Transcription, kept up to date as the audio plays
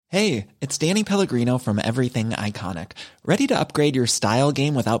Hey, it's Danny Pellegrino from Everything Iconic. Ready to upgrade your style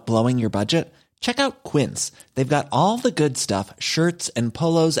game without blowing your budget? Check out Quince. They've got all the good stuff, shirts and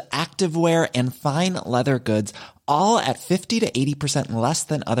polos, activewear, and fine leather goods, all at 50 to 80% less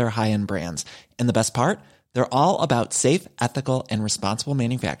than other high-end brands. And the best part? They're all about safe, ethical, and responsible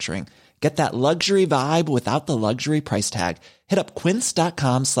manufacturing. Get that luxury vibe without the luxury price tag. Hit up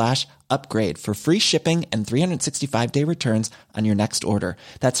quince.com/upgrade for free shipping and 365-day returns on your next order.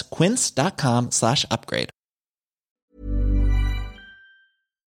 That's quince.com/upgrade.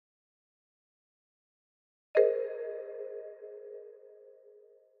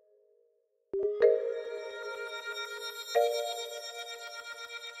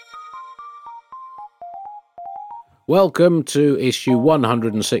 Welcome to issue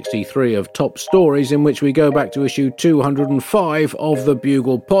 163 of Top Stories, in which we go back to issue 205 of the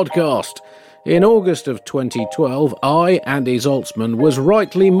Bugle podcast. In August of 2012, I, Andy Zaltzman, was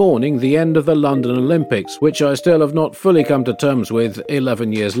rightly mourning the end of the London Olympics, which I still have not fully come to terms with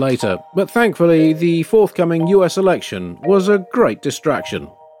 11 years later. But thankfully, the forthcoming US election was a great distraction.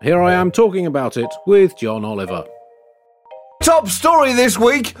 Here I am talking about it with John Oliver. Top story this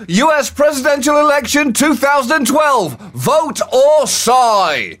week, US presidential election 2012. Vote or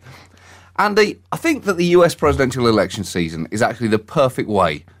sigh. Andy, I think that the US presidential election season is actually the perfect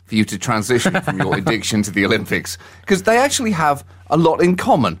way for you to transition from your addiction to the Olympics, because they actually have a lot in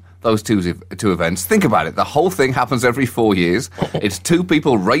common, those two events. Think about it. The whole thing happens every 4 years. It's two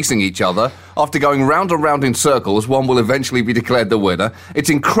people racing each other. After going round and round in circles, one will eventually be declared the winner. It's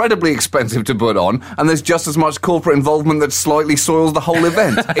incredibly expensive to put on, and there's just as much corporate involvement that slightly soils the whole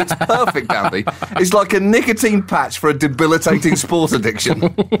event. It's perfect, Andy. It's like a nicotine patch for a debilitating sport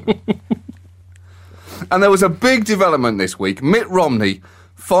addiction. And there was a big development this week. Mitt Romney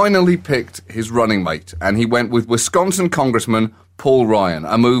finally picked his running mate, and he went with Wisconsin Congressman Paul Ryan,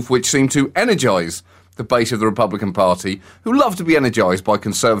 a move which seemed to energise the base of the Republican Party, who love to be energised by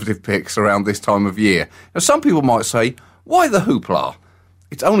Conservative picks around this time of year. Now, some people might say, why the hoopla?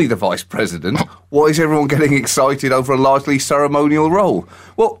 It's only the Vice President. Why is everyone getting excited over a largely ceremonial role?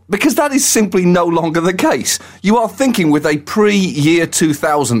 Well, because that is simply no longer the case. You are thinking with a pre-year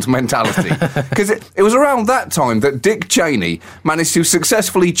 2000 mentality. Because it was around that time that Dick Cheney managed to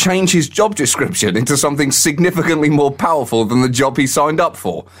successfully change his job description into something significantly more powerful than the job he signed up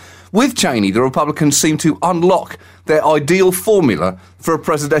for. With Cheney, the Republicans seem to unlock their ideal formula for a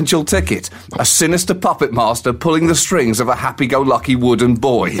presidential ticket. A sinister puppet master pulling the strings of a happy-go-lucky wooden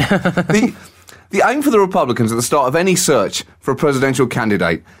boy. The aim for the Republicans at the start of any search for a presidential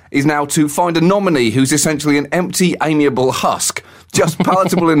candidate is now to find a nominee who's essentially an empty, amiable husk, just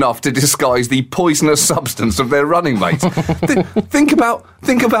palatable enough to disguise the poisonous substance of their running mate. Think about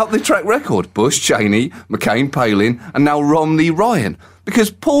the track record. Bush, Cheney, McCain, Palin, and now Romney, Ryan.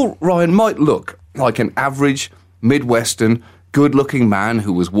 Because Paul Ryan might look like an average, Midwestern, good-looking man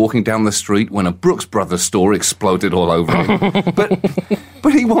who was walking down the street when a Brooks Brothers store exploded all over him.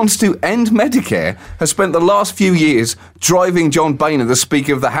 But he wants to end Medicare, has spent the last few years driving John Boehner, the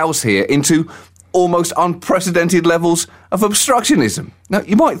Speaker of the House here, into almost unprecedented levels of obstructionism. Now,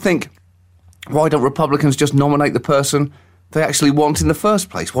 you might think, why don't Republicans just nominate the person they actually want in the first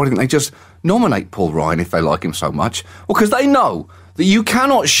place? Why didn't they just nominate Paul Ryan if they like him so much? Well, because they know that you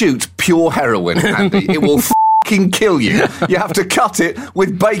cannot shoot pure heroin, Andy. It will fucking kill you. You have to cut it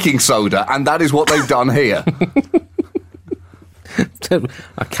with baking soda, and that is what they've done here.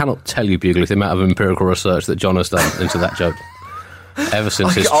 I cannot tell you, Bugle, the amount of empirical research that John has done into that joke ever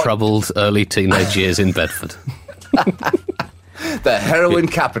since his troubled early teenage years in Bedford. The heroin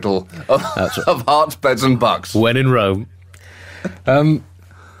capital of hearts, beds and bucks. When in Rome.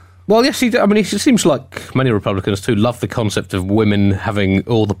 Well, yes, it seems like many Republicans too love the concept of women having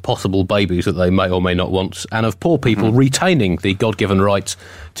all the possible babies that they may or may not want, and of poor people retaining the God-given right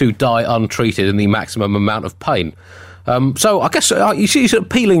to die untreated in the maximum amount of pain. So I guess you see it's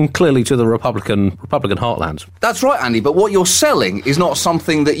appealing clearly to the Republican heartland. That's right, Andy, but what you're selling is not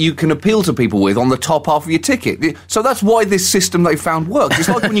something that you can appeal to people with on the top half of your ticket. So that's why this system they found works. It's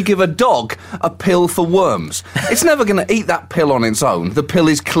like when you give a dog a pill for worms. It's never going to eat that pill on its own. The pill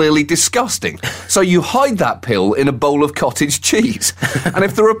is clearly disgusting. So you hide that pill in a bowl of cottage cheese. And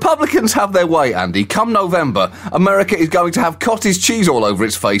if the Republicans have their way, Andy, come November, America is going to have cottage cheese all over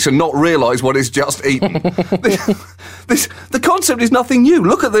its face and not realise what it's just eaten. The concept is nothing new.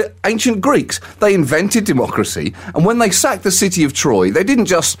 Look at the ancient Greeks. They invented democracy, and when they sacked the city of Troy, they didn't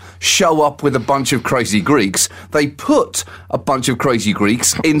just show up with a bunch of crazy Greeks. They put a bunch of crazy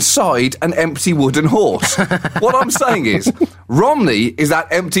Greeks inside an empty wooden horse. What I'm saying is, Romney is that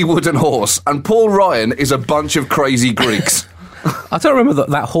empty wooden horse, and Paul Ryan is a bunch of crazy Greeks. I don't remember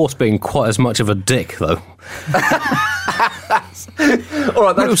that horse being quite as much of a dick, though. All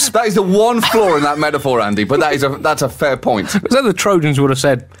right, that is the one flaw in that metaphor, Andy, but that's a fair point. So the Trojans would have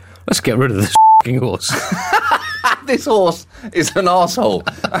said, let's get rid of this horse. This horse is an arsehole.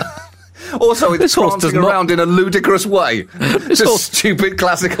 Also, it's prancing around in a ludicrous way. Just stupid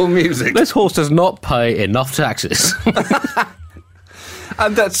classical music. This horse does not pay enough taxes.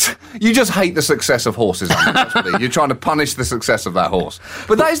 And you just hate the success of horses, Andy, that's what it is. You're trying to punish the success of that horse.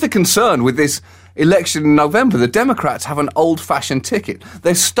 But that is the concern with this election in November. The Democrats have an old-fashioned ticket.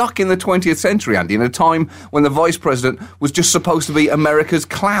 They're stuck in the 20th century, Andy, in a time when the vice president was just supposed to be America's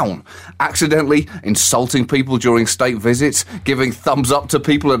clown, accidentally insulting people during state visits, giving thumbs up to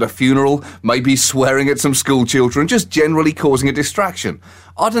people at a funeral, maybe swearing at some school children, just generally causing a distraction.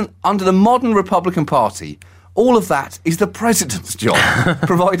 Under the modern Republican Party, all of that is the president's job,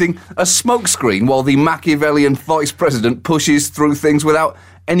 providing a smokescreen while the Machiavellian vice president pushes through things without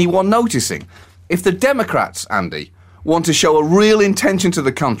anyone noticing. If the Democrats, Andy, want to show a real intention to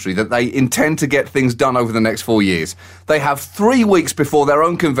the country that they intend to get things done over the next 4 years, they have 3 weeks before their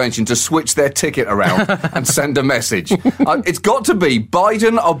own convention to switch their ticket around and send a message. It's got to be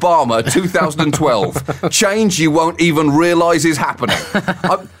Biden-Obama 2012. Change you won't even realise is happening.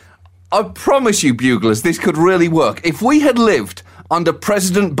 I promise you, Buglers, this could really work. If we had lived under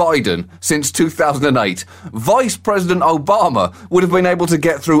President Biden since 2008, Vice President Obama would have been able to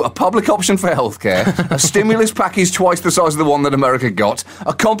get through a public option for healthcare, a stimulus package twice the size of the one that America got,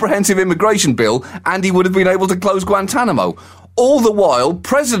 a comprehensive immigration bill, and he would have been able to close Guantanamo. All the while,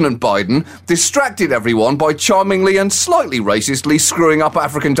 President Biden distracted everyone by charmingly and slightly racistly screwing up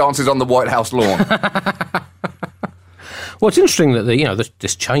African dances on the White House lawn. Well, it's interesting that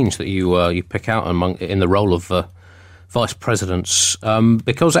this change that you pick out in the role of vice presidents,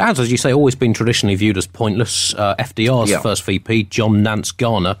 because it has, as you say, always been traditionally viewed as pointless. FDR's first VP, John Nance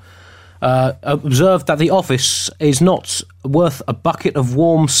Garner, observed that the office is not worth a bucket of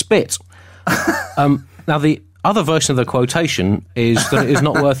warm spit. Now, the other version of the quotation is that it is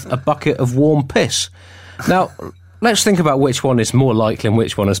not worth a bucket of warm piss. Now, let's think about which one is more likely and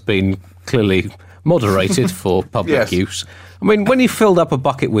which one has been clearly moderated for public use. I mean, when you filled up a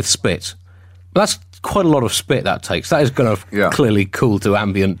bucket with spit, that's quite a lot of spit that takes. That is going to clearly cool to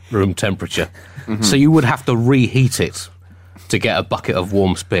ambient room temperature. Mm-hmm. So you would have to reheat it to get a bucket of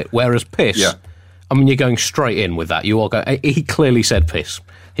warm spit. Whereas piss, I mean, you're going straight in with that. You are going. He clearly said piss.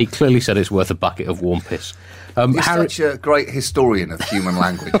 He clearly said it's worth a bucket of warm piss. You're such a great historian of human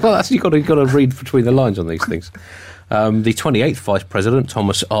language. Well, you've got to read between the lines on these things. The 28th Vice President,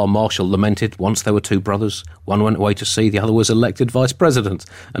 Thomas R. Marshall, lamented, once there were two brothers. One went away to sea, the other was elected Vice President,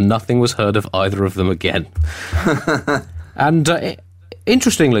 and nothing was heard of either of them again. And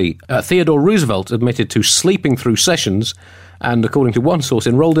interestingly, Theodore Roosevelt admitted to sleeping through sessions and, according to one source,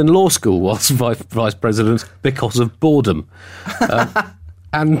 enrolled in law school whilst Vice President because of boredom.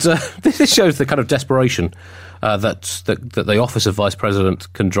 And this shows the kind of desperation that the office of Vice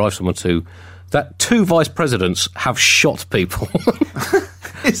President can drive someone to, that two Vice Presidents have shot people.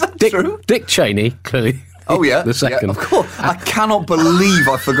 Is that true? Dick Cheney, clearly. Oh, yeah. The second. Yeah, of course. I cannot believe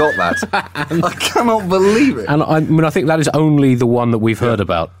I forgot that. I cannot believe it. And I mean, I think that is only the one that we've heard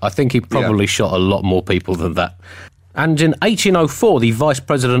about. I think he probably shot a lot more people than that. And in 1804, the Vice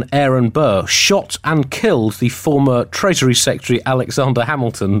President Aaron Burr shot and killed the former Treasury Secretary Alexander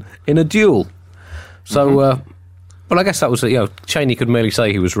Hamilton in a duel. So, well, I guess that was, Cheney could merely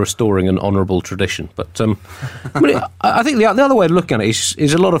say he was restoring an honourable tradition. But I think the other way of looking at it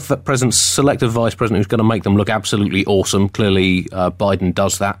is a lot of presidents select a vice president who's going to make them look absolutely awesome. Clearly, Biden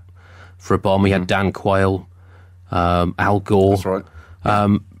does that. For Obama, he had Dan Quayle, Al Gore. That's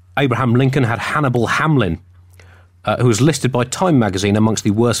right. Abraham Lincoln had Hannibal Hamlin, who was listed by Time magazine amongst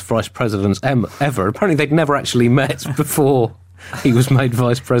the worst vice presidents ever. Apparently they'd never actually met before he was made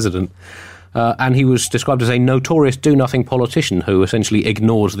vice president. And he was described as a notorious do-nothing politician who essentially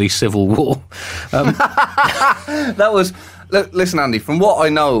ignored the Civil War. That was... Listen, Andy, from what I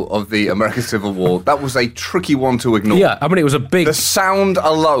know of the American Civil War, that was a tricky one to ignore. Yeah, I mean, it was a big... The sound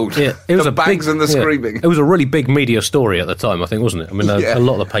alone. Yeah, it was the bangs and the screaming. It was a really big media story at the time, I think, wasn't it? I mean, a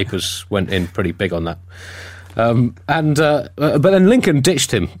lot of the papers went in pretty big on that. But then Lincoln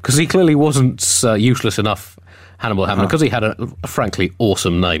ditched him because he clearly wasn't useless enough, Hannibal Hamlin, because he had a frankly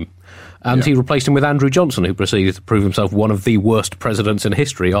awesome name. And he replaced him with Andrew Johnson, who proceeded to prove himself one of the worst presidents in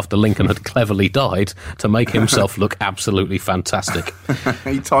history after Lincoln had cleverly died to make himself look absolutely fantastic.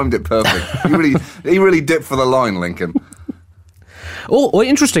 He timed it perfect. He really dipped for the line, Lincoln.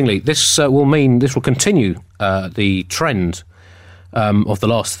 Interestingly, this will continue the trend of the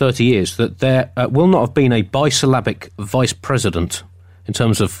last 30 years that there will not have been a bisyllabic vice president in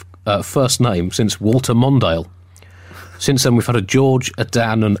terms of first name since Walter Mondale. Since then, we've had a George, a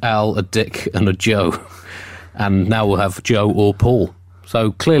Dan, an Al, a Dick, and a Joe. And now we'll have Joe or Paul.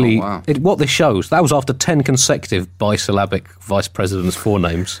 So clearly, what this shows, that was after 10 consecutive bisyllabic vice presidents'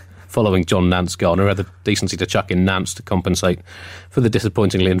 forenames, following John Nance Garner, who had the decency to chuck in Nance to compensate for the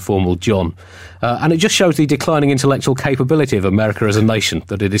disappointingly informal John. And it just shows the declining intellectual capability of America as a nation,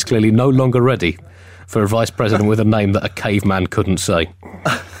 that it is clearly no longer ready for a vice president with a name that a caveman couldn't say.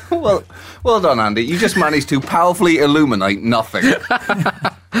 Well done, Andy. You just managed to powerfully illuminate nothing.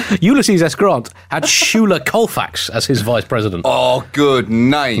 Ulysses S. Grant had Schuyler Colfax as his vice president. Oh, good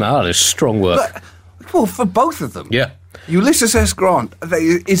name. No, that is strong work. Well, for both of them. Yeah. Ulysses S. Grant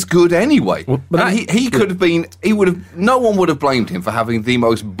is good anyway. Well, but he could have been. No one would have blamed him for having the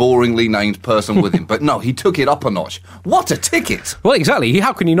most boringly named person with him. But no, he took it up a notch. What a ticket! Well, exactly.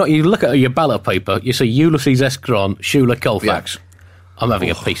 How can you not? You look at your ballot paper, you see Ulysses S. Grant, Schuyler Colfax. Yeah. I'm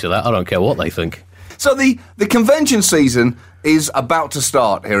having a piece of that. I don't care what they think. So the convention season is about to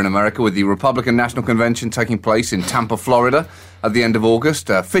start here in America, with the Republican National Convention taking place in Tampa, Florida, at the end of August,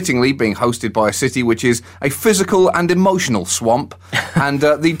 fittingly being hosted by a city which is a physical and emotional swamp. And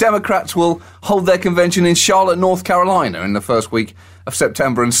the Democrats will hold their convention in Charlotte, North Carolina, in the first week of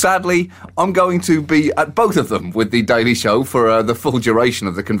September. And sadly, I'm going to be at both of them with The Daily Show for the full duration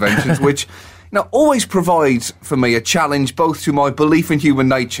of the conventions, which always provides for me a challenge both to my belief in human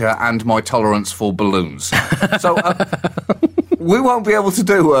nature and my tolerance for balloons. So we won't be able to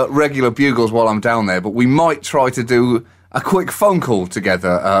do regular bugles while I'm down there, but we might try to do a quick phone call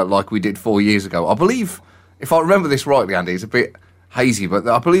together like we did 4 years ago. I believe, if I remember this rightly, Andy, it's a bit hazy, but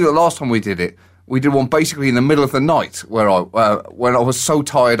I believe the last time we did it, we did one basically in the middle of the night where when I was so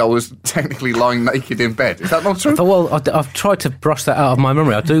tired I was technically lying naked in bed. Is that not true? I've tried to brush that out of my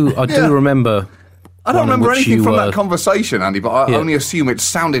memory. I do remember. I don't remember anything from that conversation, Andy, but I only assume it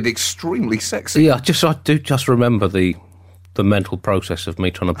sounded extremely sexy. Yeah, I do just remember the mental process of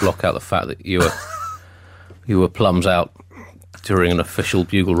me trying to block out the fact that you were plums out during an official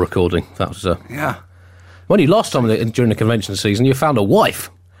bugle recording. That was When you last time during the convention season, you found a wife.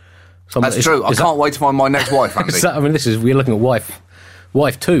 That's true. I can't wait to find my next wife, Andy. We're looking at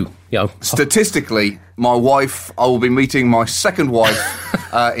wife two. Statistically, my wife, I will be meeting my second wife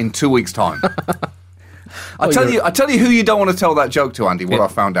in 2 weeks' time. I tell you who you don't want to tell that joke to, Andy, what I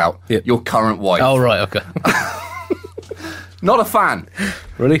found out. Your current wife. Oh, right, okay. Not a fan.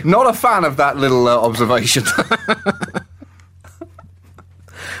 Really? Not a fan of that little observation.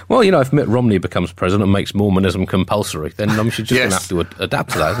 Well, if Mitt Romney becomes president and makes Mormonism compulsory, then she's just going to have to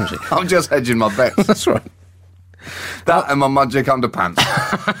adapt to that, isn't she? I'm just hedging my bets. That's right. That and my magic underpants.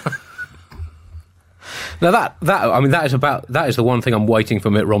 Now that is the one thing I'm waiting for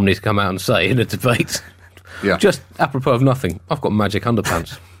Mitt Romney to come out and say in a debate. Yeah. Just apropos of nothing, I've got magic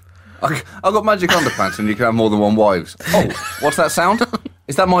underpants. I've got magic underpants and you can have more than one wives. Oh, what's that sound?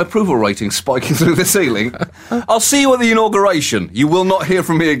 Is that my approval rating spiking through the ceiling? I'll see you at the inauguration. You will not hear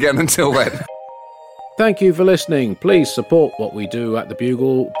from me again until then. Thank you for listening. Please support what we do at The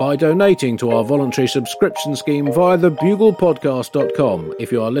Bugle by donating to our voluntary subscription scheme via thebuglepodcast.com.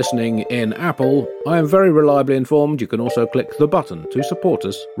 If you are listening in Apple, I am very reliably informed you can also click the button to support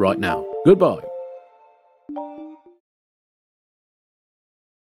us right now. Goodbye.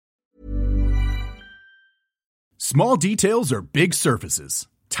 Small details are big surfaces.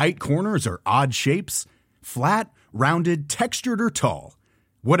 Tight corners are odd shapes. Flat, rounded, textured, or tall.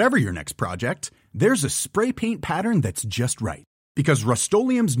 Whatever your next project, there's a spray paint pattern that's just right. Because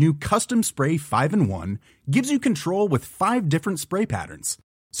Rust-Oleum's new Custom Spray 5-in-1 gives you control with 5 different spray patterns.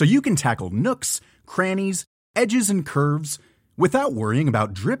 So you can tackle nooks, crannies, edges, and curves without worrying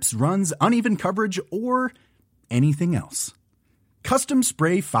about drips, runs, uneven coverage, or anything else. Custom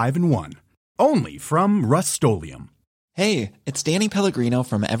Spray 5-in-1. Only from Rust-Oleum. Hey, it's Danny Pellegrino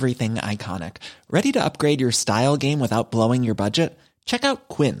from Everything Iconic. Ready to upgrade your style game without blowing your budget? Check out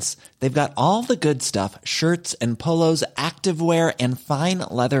Quince. They've got all the good stuff, shirts and polos, activewear, and fine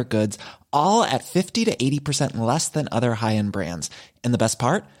leather goods, all at 50 to 80% less than other high-end brands. And the best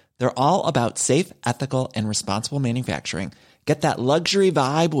part? They're all about safe, ethical, and responsible manufacturing. Get that luxury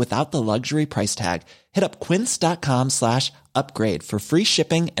vibe without the luxury price tag. Hit up quince.com/upgrade for free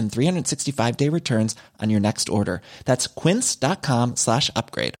shipping and 365-day returns on your next order. That's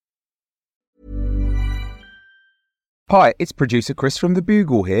quince.com/upgrade. Hi, it's producer Chris from The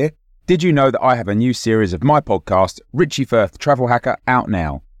Bugle here. Did you know that I have a new series of my podcast, Richie Firth Travel Hacker, out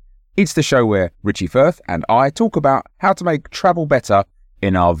now? It's the show where Richie Firth and I talk about how to make travel better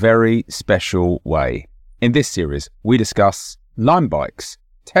in our very special way. In this series, we discuss Lime bikes,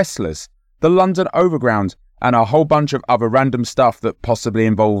 Teslas, the London Overground, and a whole bunch of other random stuff that possibly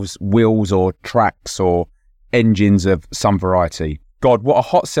involves wheels or tracks or engines of some variety. God, what a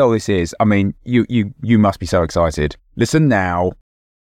hot sell this is. I mean, you must be so excited. Listen now.